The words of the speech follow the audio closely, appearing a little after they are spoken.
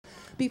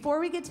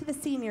Before we get to the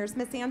seniors,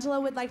 Miss Angela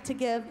would like to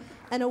give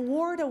an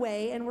award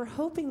away, and we're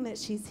hoping that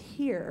she's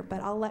here, but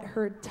I'll let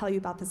her tell you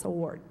about this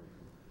award.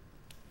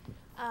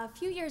 A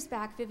few years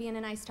back, Vivian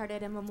and I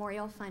started a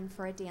memorial fund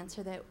for a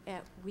dancer that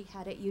we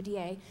had at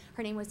UDA.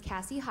 Her name was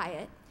Cassie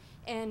Hyatt.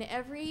 And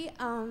every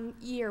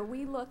year,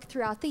 we look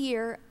throughout the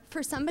year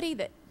for somebody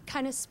that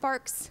kind of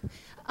sparks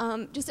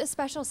just a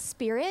special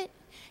spirit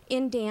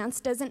in dance.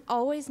 Doesn't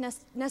always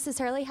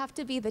necessarily have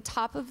to be the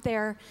top of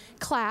their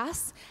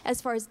class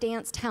as far as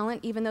dance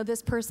talent, even though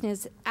this person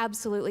is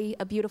absolutely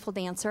a beautiful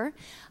dancer.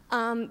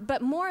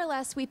 But more or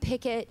less, we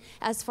pick it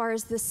as far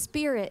as the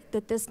spirit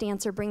that this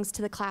dancer brings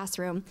to the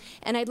classroom.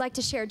 And I'd like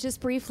to share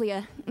just briefly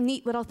a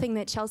neat little thing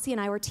that Chelsea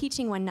and I were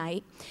teaching one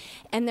night.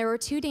 And there were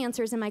two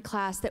dancers in my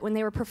class that when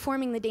they were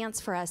performing the dance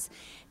for us,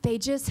 they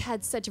just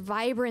had such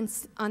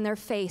vibrance on their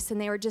face,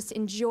 and they were just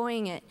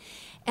enjoying it.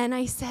 And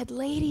I said,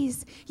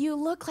 ladies, you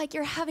look like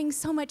you're having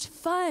so much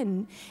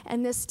fun.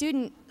 And the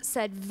student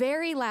said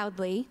very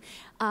loudly,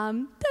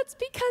 that's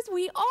because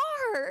we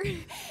are.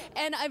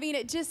 And I mean,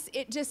 it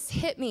just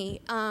hit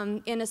me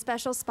in a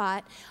special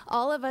spot.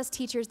 All of us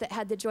teachers that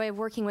had the joy of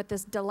working with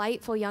this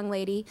delightful young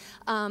lady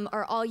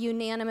are all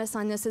unanimous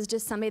on this as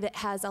just somebody that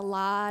has a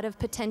lot of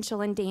potential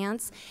in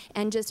dance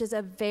and just is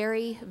a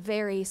very,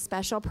 very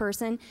special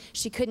person.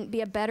 She couldn't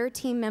be a better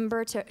team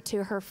member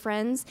to her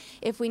friends.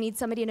 If we need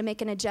somebody to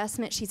make an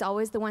adjustment, she's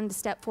always the one to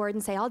step forward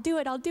and say, I'll do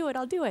it, I'll do it,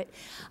 I'll do it.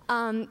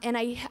 And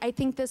I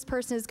think this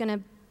person is going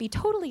to be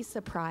totally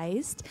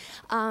surprised,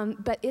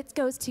 but it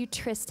goes to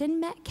Tristen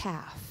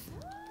Metcalf.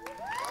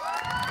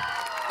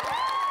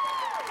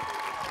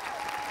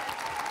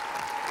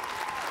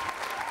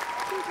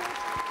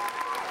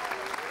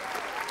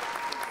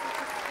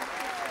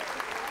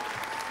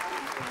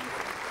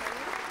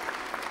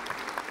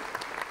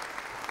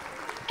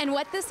 And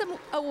what this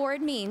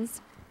award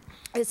means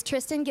is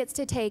Tristen gets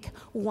to take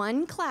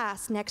one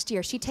class next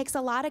year. She takes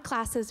a lot of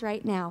classes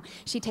right now.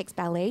 She takes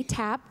ballet,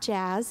 tap,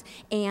 jazz,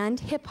 and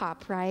hip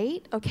hop,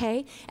 right?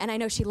 Okay? And I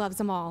know she loves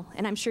them all,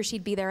 and I'm sure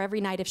she'd be there every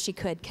night if she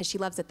could, because she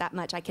loves it that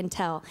much, I can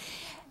tell.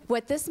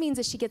 What this means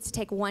is she gets to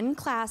take one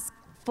class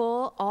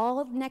full all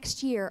of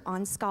next year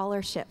on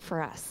scholarship for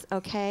us,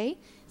 okay?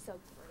 So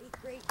great,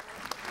 great.